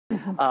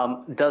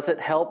Does it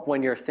help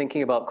when you're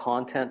thinking about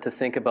content to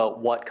think about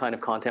what kind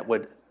of content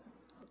would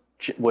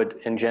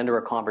engender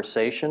a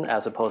conversation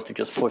as opposed to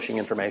just pushing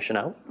information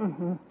out?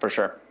 For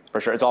sure. For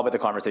sure. It's all about the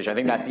conversation. I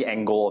think that's the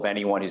end goal of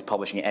anyone who's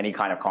publishing any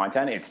kind of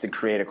content. It's to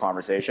create a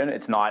conversation.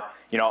 It's not,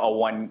 a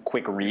one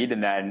quick read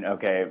and then,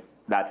 okay,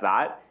 that's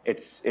that.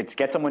 It's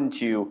get someone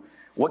to,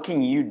 what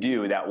can you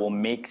do that will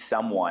make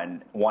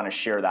someone want to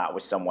share that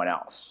with someone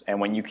else?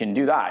 And when you can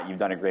do that, you've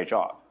done a great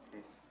job.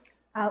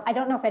 I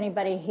don't know if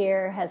anybody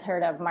here has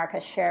heard of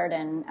Marcus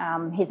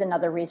Sheridan. He's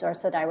another resource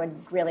that I would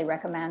really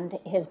recommend.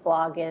 His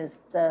blog is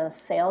The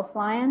Sales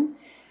Lion.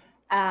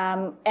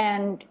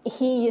 And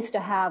he used to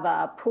have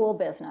a pool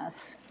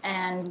business.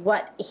 And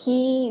what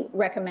he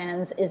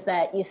recommends is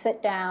that you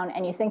sit down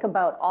and you think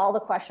about all the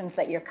questions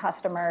that your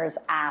customers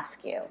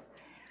ask you.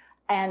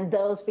 And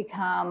those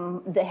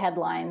become the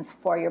headlines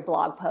for your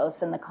blog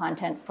posts and the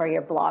content for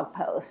your blog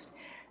post.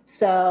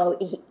 So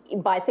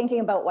by thinking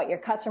about what your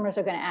customers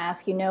are going to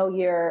ask,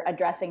 you're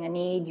addressing a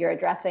need, you're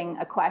addressing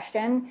a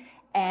question.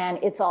 And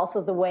it's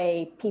also the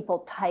way people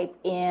type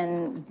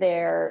in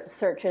their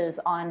searches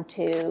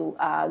onto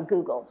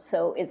Google.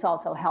 So it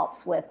also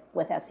helps with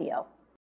SEO.